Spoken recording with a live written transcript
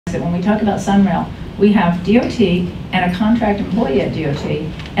When we talk about SunRail, we have DOT and a contract employee at DOT,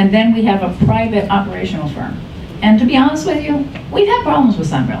 and then we have a private operational firm. And to be honest with you, we've had problems with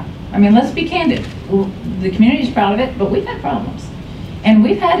SunRail. I mean, let's be candid. The community's proud of it, but we've had problems. And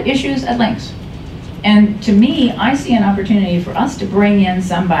we've had issues at Lynx. And to me, I see an opportunity for us to bring in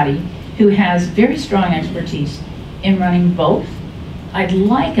somebody who has very strong expertise in running both. I'd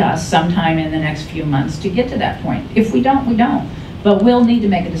like us sometime in the next few months to get to that point. If we don't, we don't. But we'll need to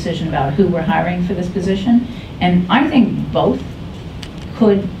make a decision about who we're hiring for this position. And I think both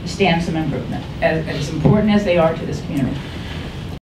could stand some improvement, as important as they are to this community.